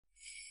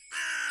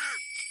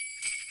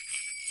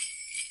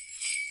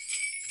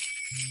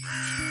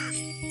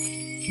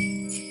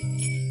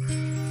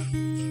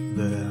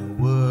There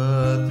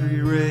were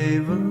 3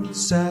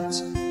 ravens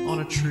sat on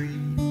a tree.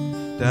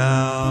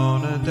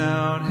 Down a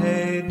down,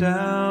 hey,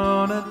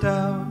 down a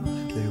down.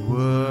 They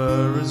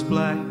were as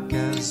black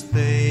as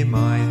they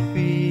might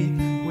be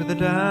with a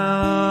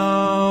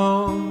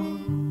down.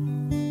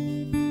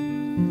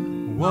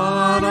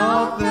 One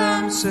of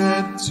them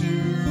said to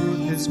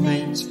his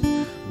mate,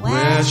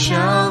 "Where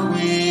shall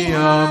we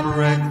our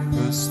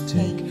breakfast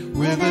take?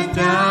 With a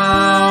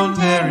down,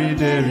 derry,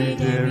 derry,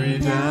 derry,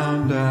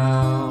 down,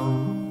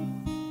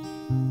 down."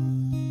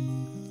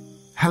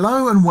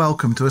 Hello and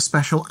welcome to a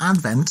special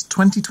Advent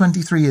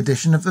 2023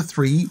 edition of the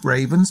Three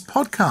Ravens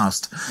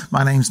podcast.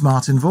 My name's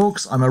Martin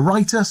Vaux. I'm a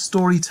writer,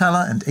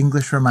 storyteller and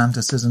English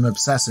romanticism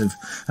obsessive,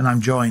 and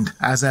I'm joined,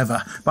 as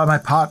ever, by my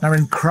partner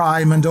in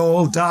crime and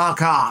all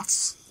dark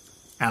arts,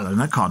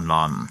 Eleanor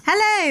Conlon.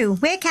 Hello!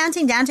 We're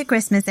counting down to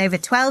Christmas over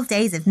 12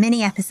 days of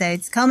mini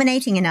episodes,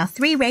 culminating in our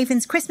Three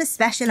Ravens Christmas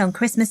special on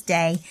Christmas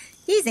Day,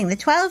 using the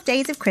 12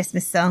 Days of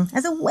Christmas song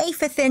as a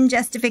wafer-thin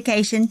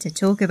justification to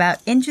talk about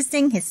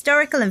interesting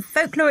historical and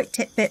folkloric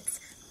tidbits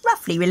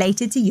roughly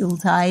related to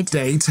Yuletide.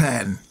 Day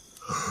 10.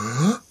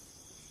 Ho,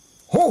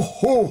 ho,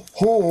 ho,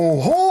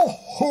 ho,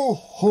 ho,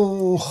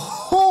 ho,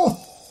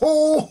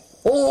 ho,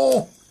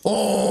 ho,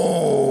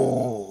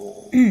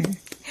 ho.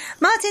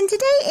 Martin,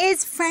 today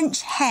is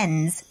French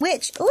hens,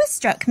 which always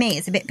struck me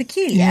as a bit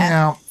peculiar.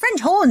 Yeah.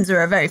 French horns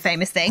are a very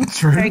famous thing,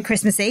 True. Very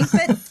Christmassy,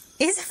 but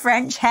is a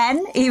French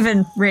hen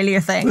even really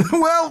a thing?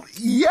 Well,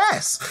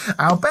 yes.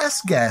 Our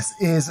best guess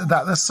is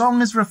that the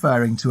song is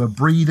referring to a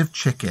breed of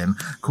chicken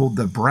called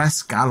the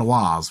Bresse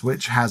Galloise,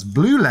 which has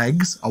blue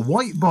legs, a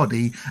white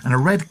body, and a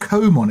red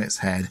comb on its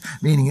head,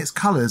 meaning its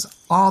colours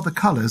are the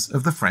colours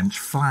of the French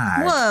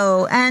flag.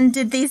 Whoa, and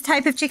did these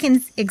type of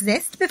chickens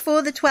exist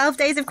before the 12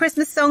 Days of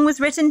Christmas song was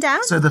written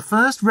down? So the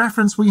first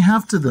reference we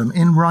have to them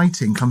in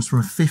writing comes from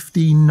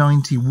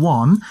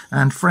 1591,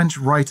 and French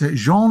writer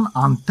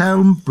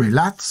Jean-Antelme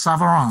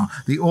Brillat-Savarin,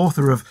 the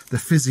author of The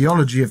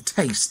Physiology of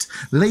Taste,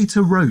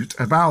 later wrote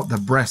about the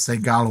Bresse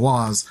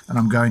Galloise, and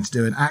I'm going to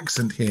do an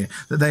accent here,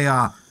 that they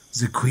are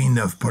the queen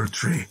of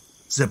poultry,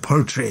 the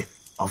poultry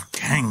of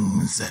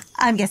kings.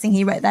 I'm guessing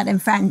he wrote that in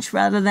French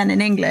rather than in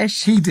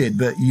English. He did,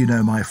 but you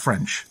know my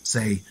French.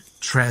 Say,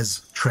 très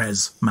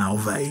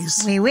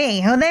malveillance. Oui,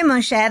 oui. Although,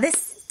 mon cher,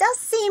 this does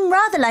seem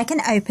rather like an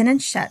open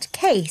and shut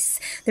case.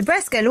 The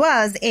Bresse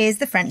Galloise is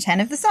the French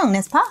hen of the song,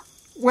 n'est-ce pas?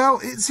 Well,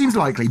 it seems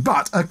likely,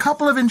 but a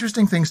couple of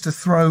interesting things to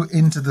throw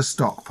into the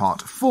stock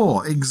pot.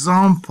 For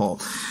example,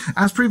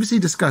 as previously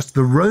discussed,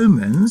 the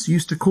Romans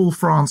used to call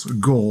France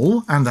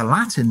Gaul, and the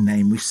Latin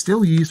name we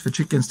still use for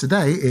chickens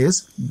today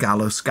is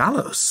Gallus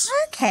gallus.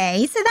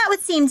 Okay, so that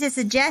would seem to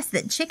suggest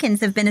that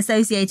chickens have been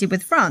associated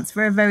with France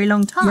for a very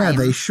long time. Yeah,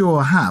 they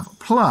sure have.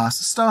 Plus,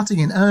 starting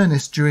in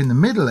earnest during the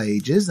Middle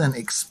Ages, then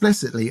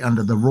explicitly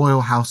under the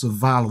Royal House of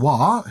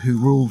Valois, who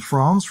ruled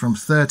France from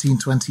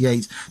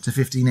 1328 to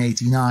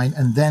 1589,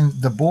 and then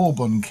the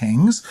Bourbon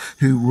kings,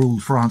 who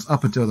ruled France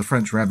up until the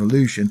French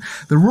Revolution,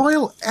 the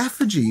royal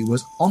effigy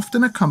was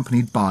often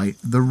accompanied by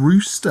the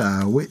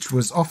rooster, which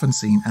was often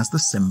seen as the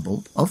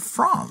symbol of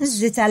France.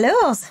 Zut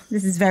alors!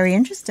 This is very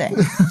interesting.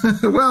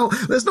 Well,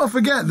 let's not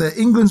forget that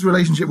England's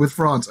relationship with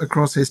France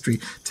across history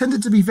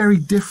tended to be very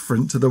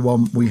different to the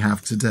one we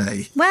have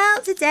today. Well,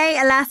 today,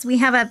 alas, we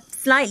have a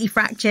slightly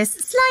fractious,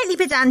 slightly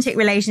pedantic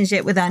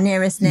relationship with our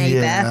nearest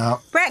neighbour. Yeah.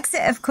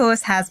 Brexit, of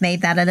course, has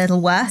made that a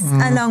little worse,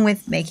 along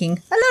with making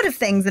a lot of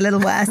things a little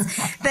worse.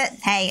 But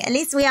hey, at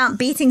least we aren't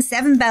beating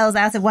 7 bells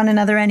out of one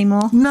another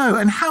anymore. No,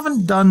 and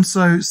haven't done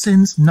so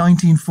since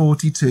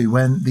 1942,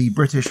 when the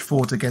British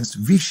fought against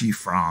Vichy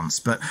France.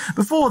 But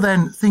before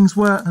then, things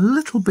were a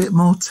little bit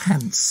more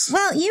tense.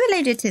 Well, you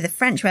alluded to the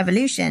French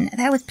Revolution.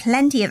 There was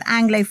plenty of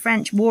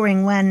Anglo-French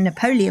warring when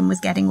Napoleon was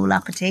getting all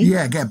uppity.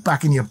 Yeah, get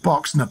back in your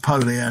box,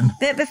 Napoleon.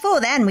 But before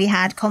then, we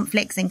had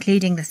conflicts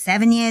including the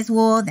 7 Years'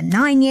 War, the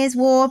 9 Years'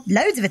 War,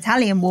 loads of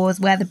Italian wars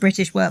where the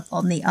British were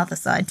on the other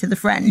side to the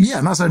French. Yeah,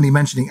 and that's only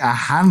mentioning a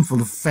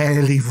handful of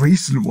fairly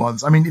recent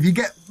ones. I mean, if you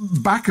get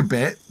back a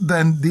bit,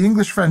 then the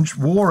English-French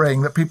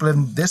warring that people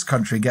in this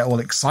country get all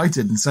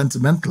excited and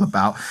sentimental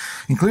about,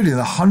 including the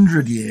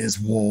 100 Years'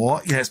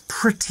 War, yeah, it's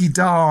pretty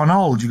darn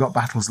old. You got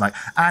battles like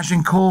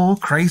Agincourt,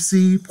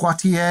 Crécy,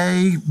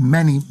 Poitiers,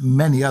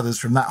 many others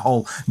from that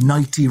whole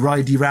knighty,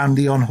 ridey,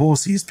 roundy on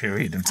horses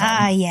period of time.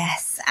 Ah,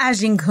 yes,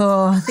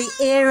 Agincourt, the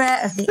era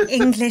of the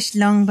English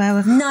longbow,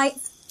 of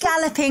knights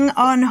galloping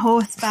on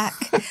horseback.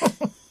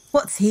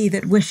 What's he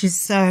that wishes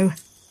so?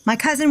 My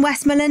cousin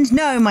Westmoreland?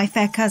 No, my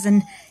fair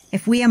cousin.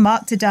 If we are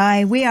marked to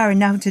die, we are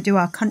enough to do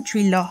our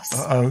country loss.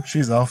 Uh-oh,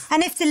 she's off.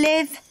 And if to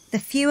live, the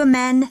fewer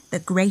men, the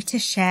greater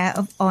share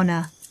of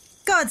honour.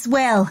 God's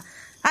will!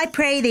 I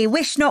pray thee,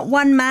 wish not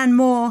one man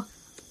more.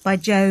 By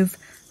Jove,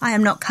 I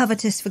am not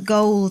covetous for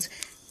gold,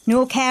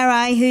 nor care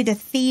I who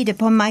doth feed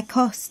upon my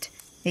cost.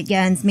 It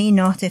yearns me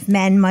not if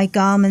men my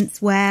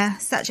garments wear,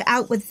 such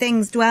outward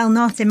things dwell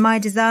not in my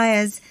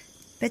desires.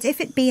 But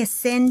if it be a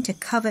sin to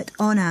covet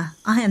honour,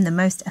 I am the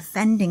most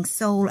offending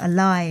soul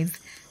alive.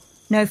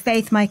 No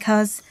faith, my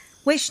coz,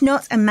 Wish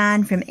not a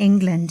man from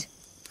England.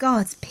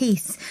 God's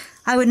peace,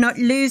 I would not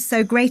lose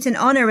so great an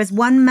honour as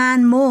one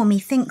man more,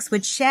 methinks,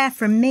 would share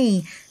from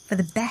me for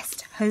the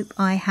best hope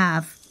I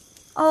have.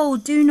 Oh,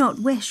 do not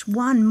wish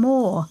one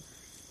more.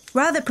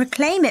 Rather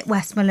proclaim it,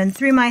 Westmoreland,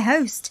 through my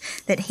host,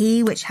 that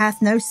he which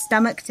hath no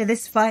stomach to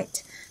this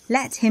fight,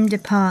 let him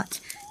depart.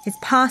 His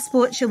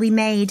passport shall be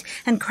made,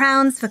 and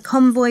crowns for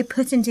convoy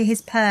put into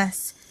his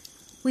purse.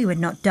 We would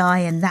not die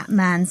in that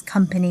man's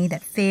company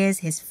that fears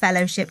his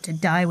fellowship to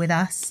die with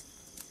us.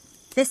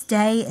 This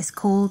day is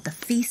called the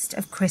Feast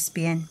of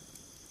Crispian.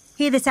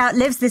 He that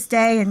outlives this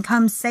day and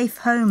comes safe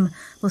home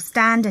will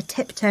stand a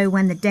tiptoe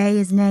when the day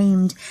is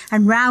named,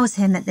 and rouse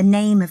him at the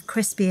name of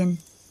Crispian.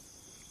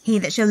 He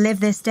that shall live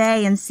this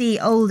day and see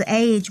old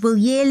age will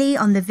yearly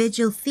on the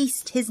vigil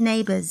feast his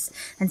neighbours,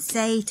 and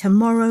say,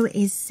 tomorrow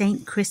is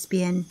St.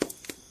 Crispian.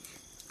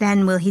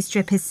 Then will he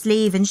strip his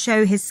sleeve and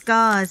show his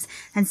scars,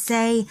 and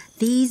say,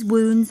 these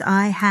wounds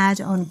I had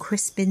on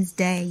Crispin's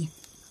day.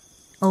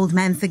 Old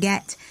men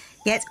forget,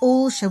 yet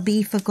all shall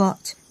be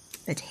forgot.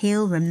 But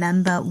he'll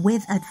remember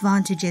with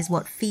advantages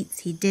what feats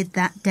he did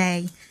that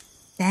day.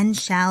 Then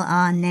shall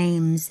our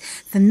names,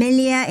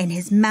 familiar in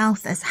his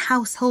mouth as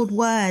household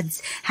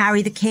words,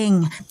 Harry the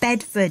King,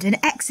 Bedford and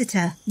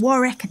Exeter,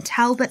 Warwick and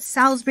Talbot,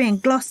 Salisbury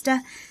and Gloucester,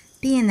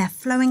 be in their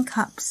flowing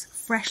cups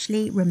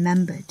freshly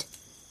remembered.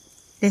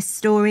 This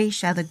story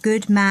shall the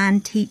good man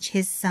teach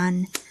his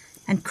son,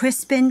 and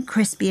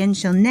Crispian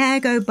shall ne'er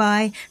go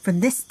by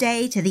from this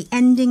day to the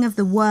ending of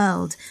the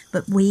world,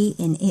 but we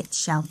in it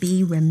shall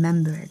be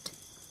remembered.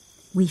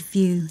 We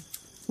few,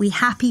 we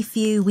happy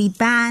few, we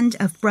band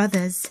of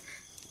brothers,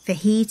 for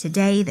he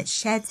today that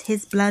sheds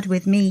his blood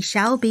with me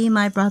shall be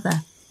my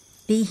brother.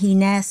 Be he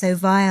ne'er so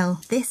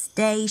vile, this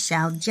day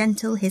shall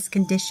gentle his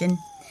condition,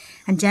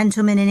 and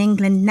gentlemen in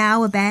England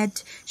now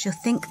abed shall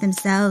think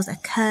themselves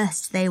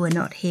accursed they were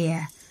not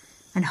here,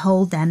 and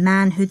hold their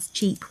manhoods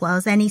cheap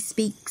whiles any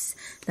speaks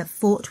that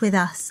fought with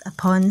us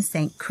upon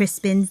St.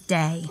 Crispin's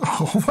day.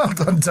 Oh, well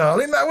done,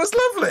 darling. That was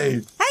lovely.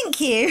 Thank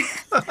you.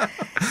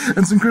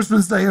 And St.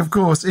 Crispin's Day, of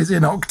course, is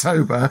in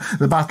October,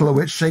 the battle at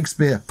which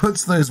Shakespeare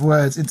puts those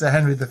words into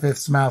Henry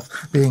V's mouth,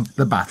 being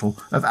the Battle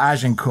of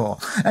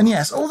Agincourt. And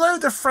yes, although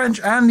the French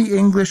and the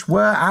English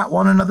were at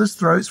one another's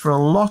throats for a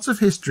lot of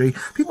history,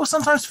 people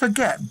sometimes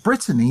forget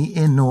Brittany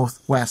in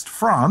northwest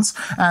France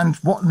and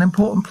what an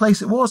important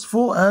place it was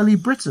for early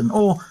Britain,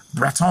 or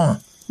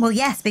Breton. Well,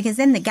 yes, because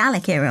in the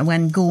Gallic era,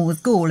 when Gaul was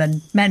Gaul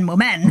and men were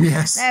men,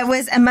 yes, there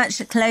was a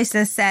much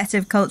closer set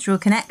of cultural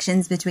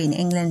connections between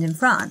England and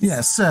France.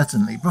 Yes,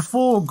 certainly.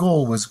 Before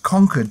Gaul was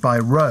conquered by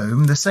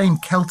Rome, the same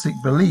Celtic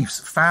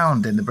beliefs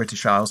found in the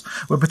British Isles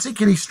were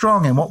particularly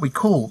strong in what we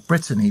call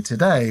Brittany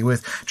today,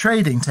 with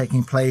trading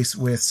taking place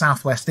with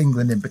southwest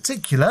England in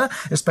particular,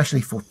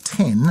 especially for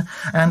tin.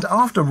 And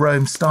after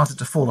Rome started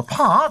to fall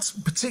apart,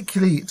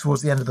 particularly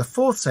towards the end of the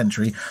 4th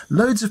century,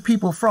 loads of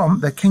people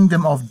from the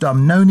Kingdom of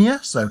Dumnonia,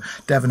 so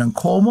Devon and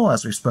Cornwall,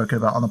 as we've spoken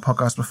about on the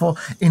podcast before,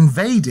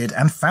 invaded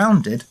and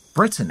founded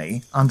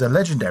Brittany under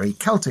legendary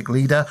Celtic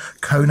leader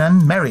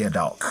Conan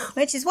Meriadoc.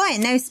 Which is why,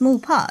 in no small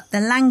part,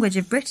 the language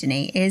of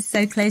Brittany is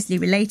so closely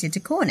related to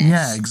Cornish.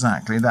 Yeah,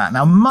 exactly that.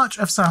 Now, much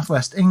of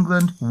southwest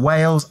England,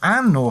 Wales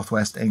and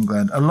northwest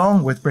England,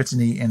 along with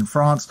Brittany in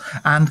France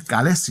and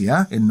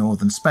Galicia in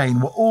northern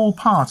Spain, were all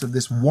part of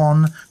this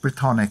one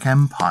Brittonic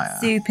empire.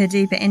 Super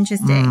duper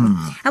interesting.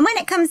 And when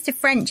it comes to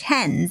French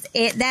hens,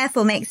 it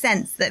therefore makes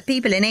sense that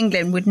people in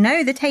England would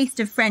know the taste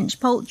of French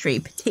poultry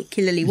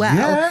particularly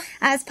well,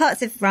 as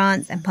parts of France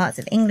and parts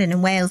of England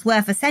and Wales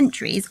were for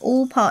centuries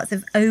all parts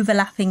of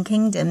overlapping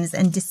kingdoms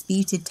and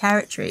disputed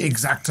territories.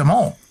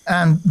 Exactement.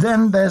 And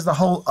then there's the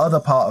whole other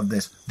part of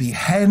this, the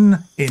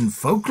hen in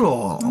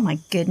folklore. Oh my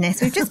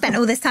goodness, we've just spent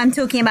all this time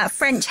talking about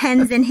French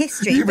hens in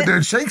history. You've been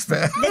doing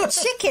Shakespeare.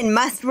 The chicken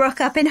must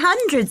rock up in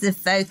hundreds of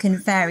folk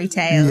and fairy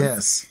tales.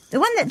 Yes. The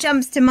one that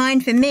jumps to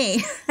mind for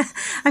me,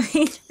 I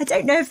mean, I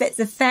don't know if it's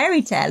a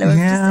fairy tale or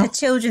just a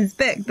children's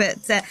book,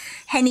 but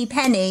Henny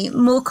Penny,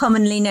 more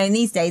commonly known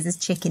these days as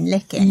Chicken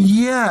Lickin'.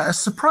 Yeah, a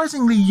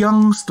surprisingly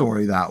young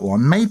story, that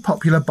one, made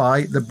popular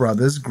by the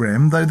Brothers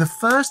Grimm, though the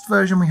first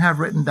version we have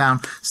written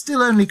down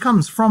still only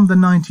comes from the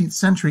 19th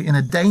century in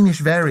a Danish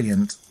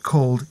variant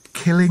called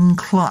Killing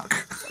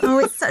Cluck. Oh,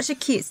 it's such a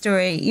cute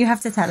story. You have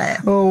to tell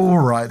it. All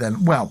right,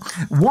 then. Well,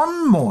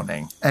 one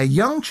morning, a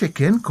young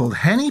chicken called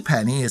Henny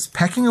Penny is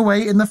pecking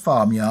away in the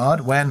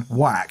farmyard when,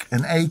 whack,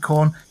 an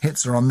acorn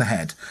hits her on the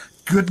head.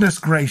 Goodness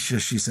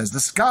gracious, she says, the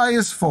sky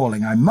is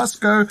falling. I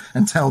must go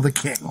and tell the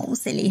king. Oh,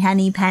 silly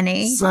Henny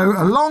Penny. So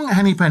along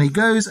Henny Penny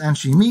goes and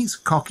she meets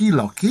Cocky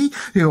Locky,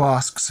 who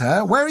asks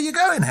her, where are you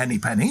going, Henny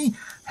Penny?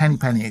 Henny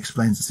Penny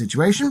explains the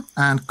situation,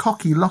 and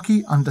Cocky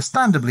Locky,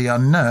 understandably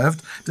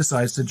unnerved,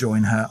 decides to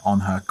join her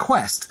on her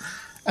quest.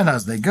 And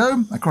as they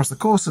go, across the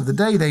course of the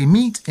day, they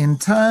meet, in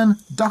turn,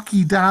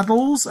 Ducky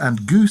Daddles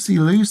and Goosey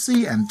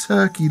Lucy and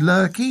Turkey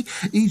Lurkey.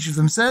 Each of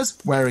them says,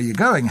 "Where are you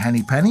going,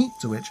 Henny Penny?"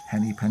 To which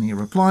Henny Penny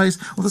replies,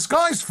 "Well, the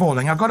sky's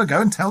falling. I've got to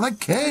go and tell the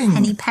king."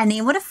 Henny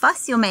Penny, what a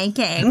fuss you're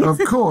making. Of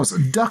course,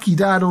 Ducky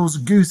Daddles,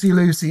 Goosey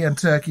Lucy and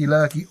Turkey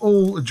Lurkey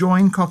all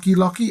join Cocky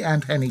Locky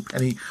and Henny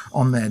Penny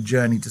on their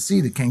journey to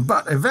see the king.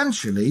 But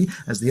eventually,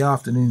 as the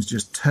afternoon's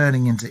just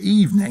turning into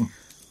evening,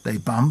 they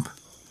bump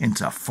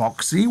into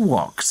Foxy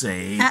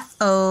Woxy.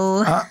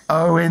 Uh-oh.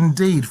 Uh-oh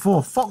indeed,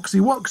 for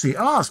Foxy Woxy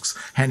asks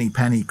Henny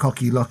Penny,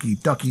 Cocky Locky,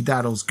 Ducky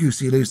Daddles,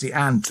 Goosey Lucy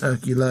and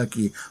Turkey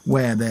Lurkey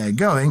where they're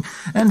going,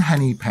 and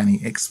Henny Penny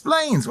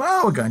explains,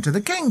 "Well, we're going to the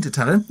king to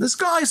tell him the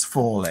sky's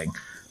falling."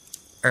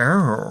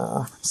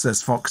 "Oh,"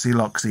 says Foxy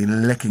Loxy,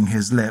 licking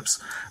his lips,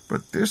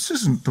 "but this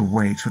isn't the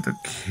way to the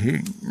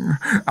king.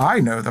 I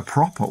know the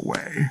proper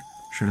way.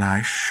 Shall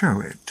I show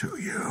it to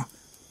you?"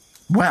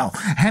 Well,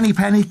 Henny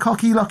Penny,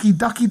 Cocky Locky,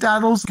 Ducky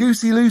Daddles,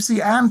 Goosey Lucy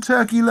and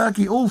Turkey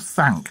Lurkey all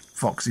thank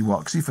Foxy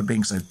Woxy for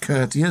being so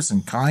courteous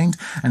and kind,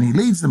 and he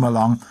leads them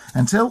along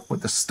until,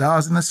 with the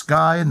stars in the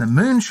sky and the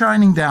moon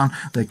shining down,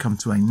 they come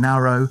to a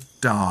narrow,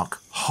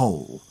 dark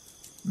hole.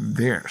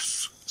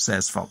 "This,"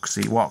 says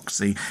Foxy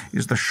Woxy,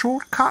 "is the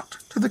shortcut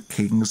to the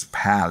king's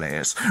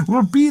palace.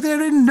 We'll be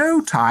there in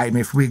no time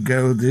if we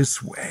go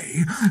this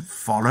way.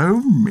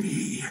 Follow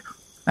me."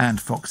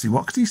 And Foxy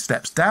Woxy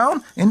steps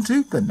down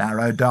into the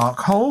narrow dark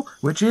hole,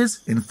 which is,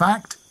 in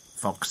fact,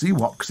 Foxy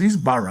Woxy's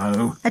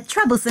burrow. A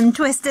troublesome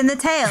twist in the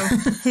tale.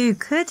 Who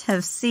could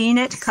have seen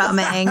it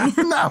coming?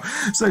 No,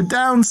 so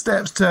down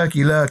steps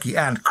Turkey Lurkey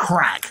and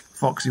crack,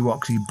 Foxy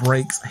Woxy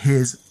breaks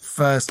his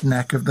first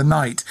neck of the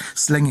night,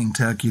 slinging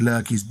Turkey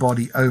Lurkey's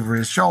body over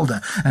his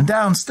shoulder. And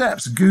down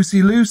steps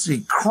Goosey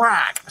Lucy,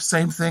 crack,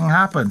 same thing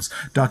happens.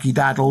 Ducky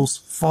Daddles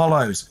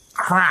follows,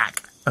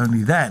 crack.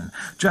 Only then,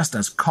 just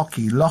as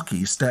Cocky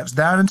Locky steps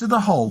down into the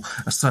hole,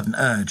 a sudden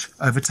urge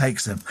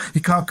overtakes him. He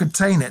can't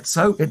contain it,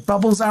 so it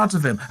bubbles out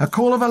of him, a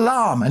call of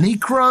alarm, and he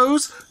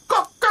crows,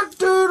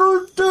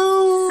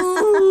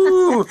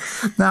 "Cock-a-doodle-doo!"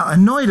 Now,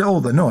 annoyed at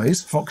all the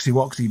noise, Foxy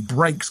Woxy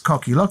breaks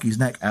Cocky Locky's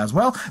neck as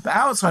well, but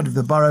outside of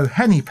the burrow,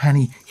 Henny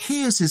Penny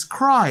hears his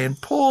cry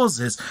and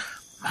pauses.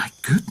 My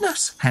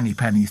goodness, Henny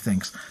Penny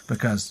thinks,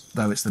 because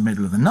though it's the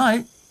middle of the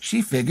night,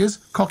 she figures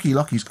Cocky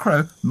Locky's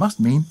crow must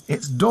mean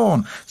it's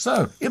dawn.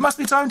 So it must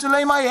be time to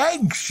lay my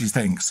eggs, she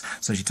thinks.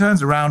 So she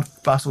turns around,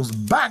 bustles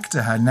back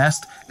to her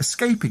nest,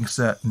 escaping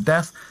certain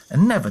death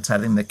and never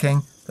telling the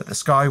king that the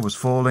sky was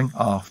falling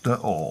after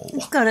all.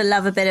 Gotta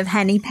love a bit of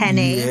Henny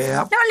Penny.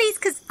 Yep. Not least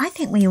because I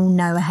think we all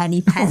know a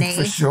Henny Penny.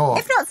 For sure.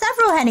 If not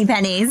several Henny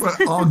Pennies. Well,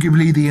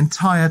 arguably the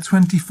entire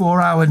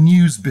 24-hour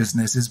news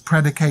business is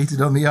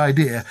predicated on the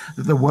idea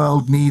that the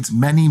world needs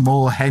many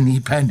more Henny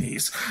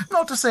Pennies.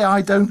 Not to say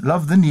I don't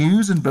love the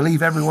news and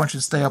believe everyone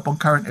should stay up on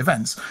current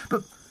events,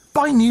 but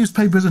buy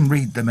newspapers and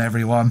read them,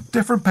 everyone.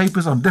 Different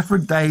papers on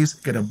different days,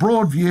 get a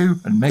broad view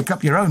and make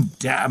up your own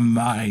damn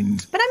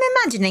mind. But I'm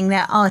imagining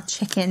there are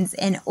chickens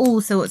in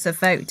all sorts of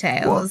folk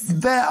tales. Well,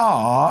 there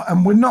are,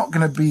 and we're not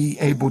going to be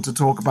able to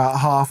talk about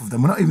half of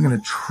them. We're not even going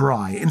to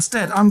try.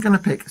 Instead, I'm going to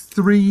pick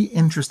 3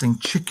 interesting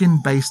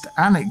chicken-based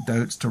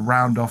anecdotes to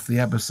round off the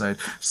episode.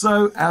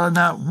 So,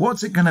 Eleanor,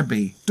 what's it going to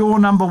be? Door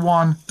number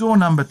 1, door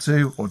number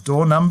 2, or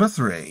door number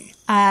 3?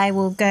 I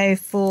will go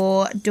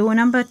for door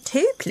number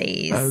 2,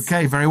 please.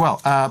 Okay, very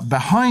well.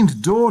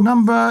 Behind door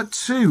number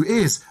 2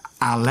 is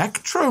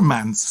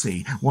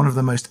electromancy, one of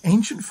the most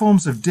ancient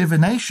forms of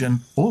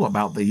divination, all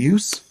about the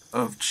use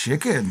of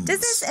chickens.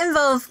 Does this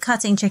involve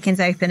cutting chickens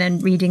open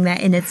and reading their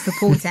innards for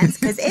portents?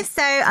 Because if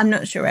so, I'm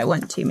not sure I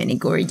want too many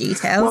gory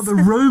details. Well, the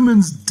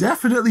Romans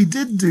definitely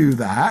did do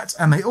that,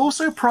 and they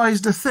also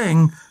prized a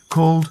thing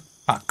called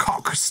a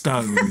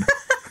cockstone.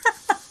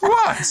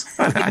 What?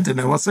 I don't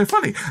know what's so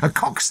funny. A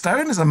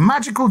cockstone is a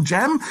magical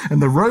gem, and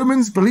the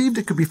Romans believed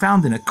it could be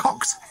found in a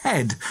cock's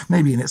head,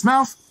 maybe in its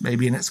mouth,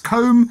 maybe in its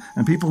comb,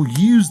 and people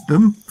used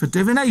them for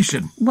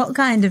divination. What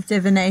kind of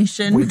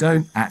divination? We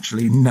don't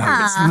actually know.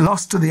 It's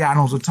lost to the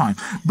annals of time.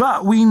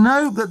 But we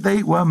know that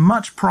they were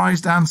much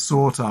prized and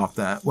sought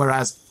after,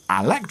 whereas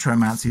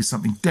electromancy is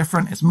something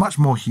different. It's much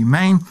more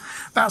humane.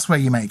 That's where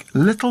you make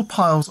little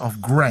piles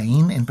of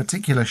grain in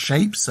particular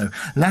shapes. So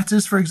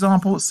letters, for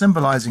example,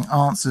 symbolizing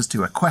answers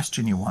to a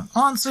question you want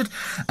answered.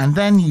 And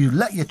then you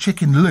let your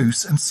chicken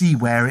loose and see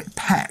where it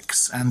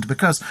pecks. And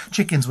because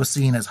chickens were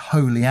seen as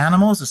holy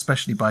animals,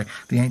 especially by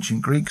the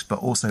ancient Greeks, but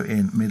also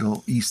in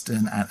Middle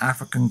Eastern and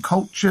African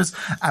cultures,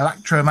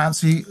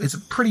 electromancy is a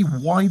pretty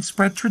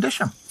widespread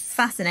tradition.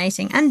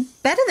 Fascinating, and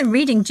better than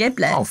reading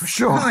giblets. Oh, for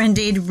sure. Or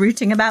indeed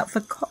rooting about for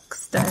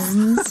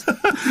cockstones.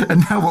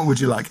 And now what would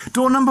you like?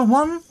 Door number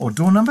 1 or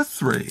door number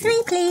 3?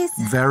 3, please.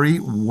 Very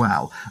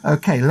well.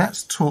 Okay,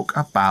 let's talk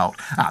about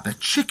the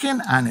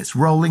chicken and its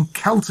role in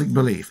Celtic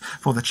belief.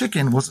 For the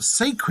chicken was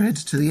sacred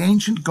to the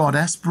ancient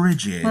goddess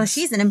Bridget. Well,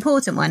 she's an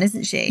important one,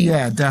 isn't she?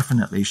 Yeah,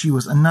 definitely. She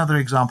was another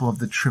example of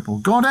the triple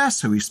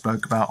goddess who we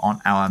spoke about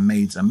on our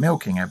Maids and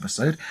Milking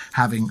episode,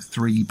 having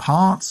 3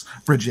 parts.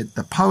 Bridget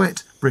the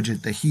poet,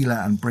 Bridget the healer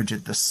Taylor and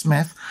Bridget the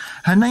Smith.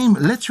 Her name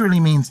literally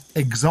means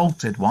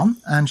exalted one,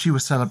 and she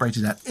was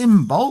celebrated at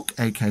Imbolc,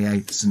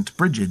 aka St.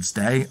 Bridget's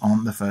Day,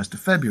 on the 1st of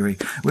February,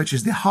 which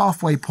is the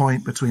halfway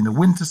point between the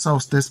winter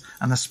solstice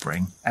and the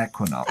spring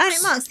equinox. And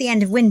it marks the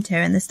end of winter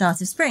and the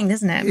start of spring,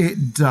 doesn't it?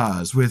 It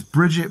does, with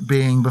Bridget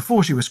being,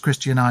 before she was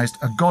Christianized,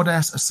 a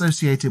goddess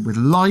associated with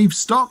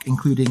livestock,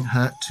 including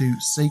her two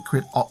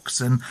sacred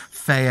oxen,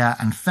 Thea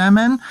and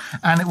Femen,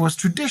 and it was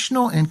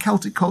traditional in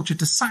Celtic culture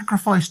to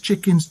sacrifice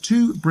chickens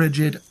to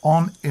Bridget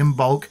on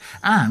Imbolc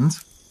and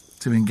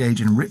to engage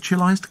in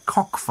ritualised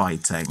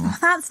cockfighting.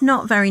 That's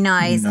not very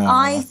nice. No.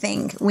 I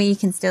think we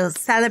can still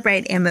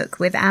celebrate Imbolc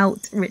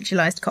without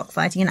ritualised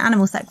cockfighting and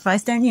animal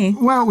sacrifice, don't you?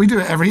 Well, we do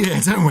it every year,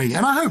 don't we?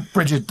 And I hope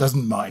Bridget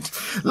doesn't mind.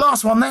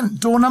 Last one then,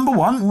 door number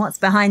 1. What's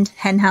behind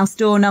henhouse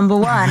door number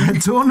 1?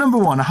 Door number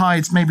 1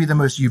 hides maybe the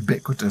most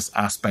ubiquitous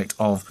aspect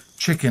of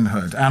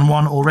chickenhood, and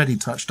one already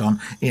touched on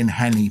in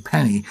Henny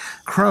Penny,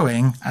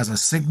 crowing as a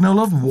signal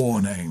of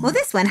warning. Well,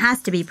 this one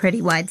has to be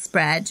pretty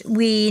widespread.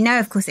 We know,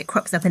 of course, it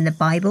crops up in the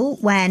Bible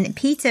when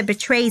Peter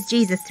betrays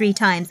Jesus 3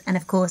 times, and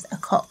of course, a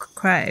cock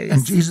crows.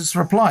 And Jesus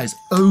replies,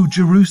 "O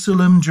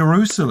Jerusalem,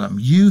 Jerusalem,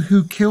 you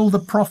who kill the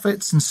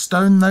prophets and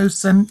stone those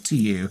sent to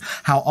you,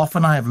 how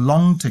often I have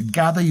longed to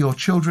gather your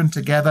children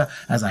together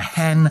as a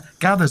hen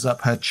gathers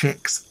up her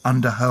chicks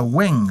under her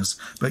wings,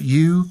 but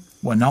you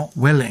were not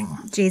willing."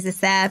 Jesus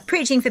there,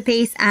 preaching for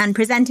peace and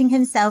presenting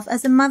himself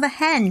as a mother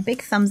hen.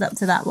 Big thumbs up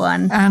to that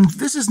one. And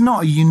this is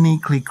not a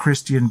uniquely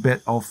Christian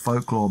bit of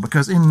folklore,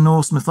 because in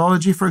Norse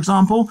mythology, for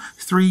example,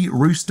 3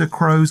 rooster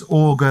crows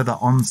augur the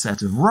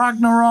onset of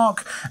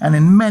Ragnarok, and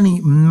in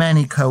many,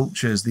 many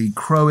cultures, the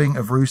crowing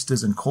of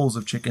roosters and calls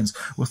of chickens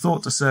were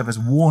thought to serve as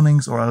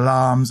warnings or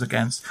alarms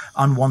against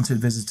unwanted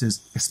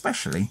visitors,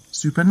 especially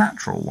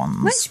supernatural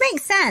ones. Which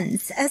makes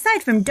sense.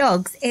 Aside from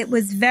dogs, it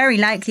was very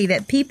likely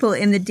that people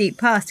in the deep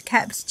past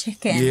kept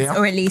chickens, Yeah.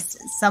 or at least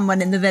someone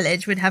in the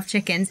village would have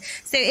chickens.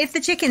 So if the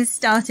chickens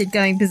started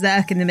going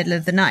berserk in the middle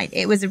of the night,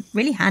 it was a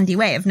really handy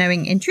way of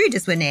knowing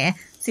intruders were near,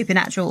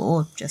 supernatural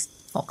or just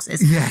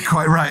foxes. Yeah,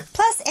 quite right.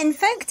 Plus, in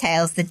folk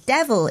tales, the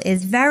devil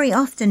is very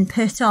often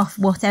put off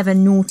whatever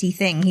naughty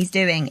thing he's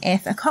doing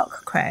if a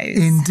cock crows.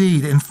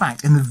 Indeed. In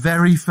fact, in the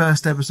very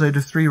first episode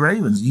of Three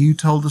Ravens, you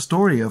told the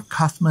story of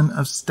Cuthman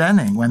of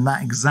Stenning when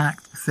that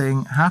exact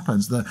thing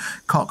happens. The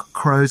cock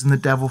crows and the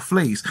devil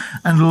flees.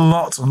 And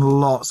lots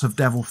of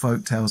devil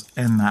folk tales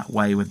end that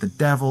way, with the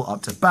devil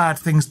up to bad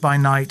things by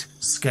night,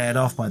 scared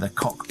off by the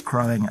cock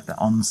crowing at the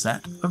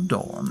onset of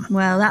dawn.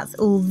 Well, that's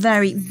all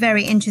very,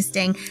 very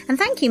interesting. And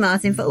thank you,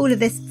 Martin, for all of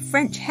this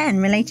French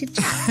hen-related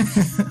chat.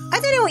 I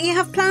don't know what you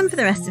have planned for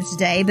the rest of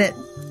today, but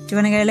do you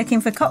want to go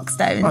looking for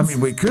cockstones? I mean,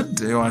 we could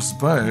do, I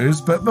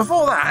suppose. But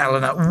before that,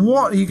 Eleanor,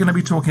 what are you going to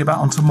be talking about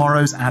on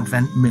tomorrow's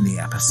Advent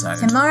mini-episode?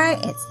 Tomorrow,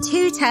 it's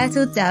 2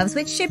 turtle doves,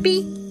 which should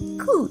be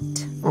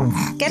cute.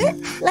 Oh. Get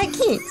it? Like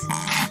cute.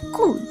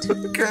 Cute.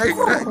 Okay,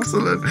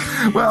 excellent.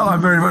 Well,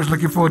 I'm very much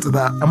looking forward to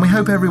that. And we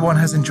hope everyone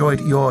has enjoyed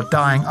your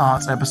Dying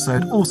Arts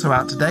episode, also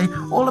out today,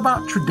 all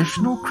about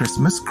traditional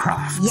Christmas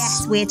crafts.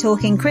 Yes, we're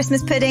talking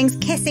Christmas puddings,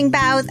 kissing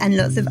boughs, and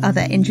lots of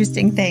other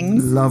interesting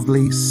things.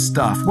 Lovely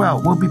stuff.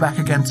 Well, we'll be back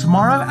again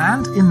tomorrow,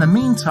 and in the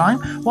meantime,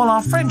 while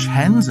our French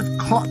hens have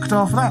clucked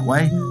off that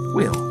way,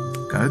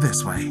 we'll go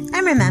this way.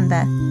 And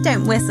remember,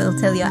 don't whistle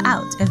till you're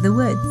out of the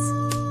woods.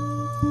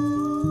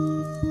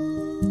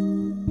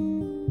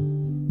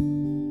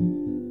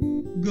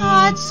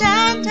 God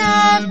sent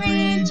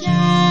every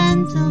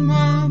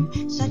gentleman,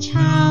 such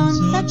hounds,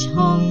 such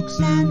hawks,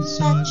 and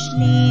such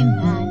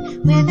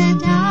leman, with a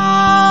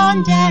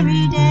down,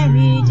 derry,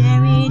 derry,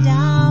 derry,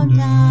 down.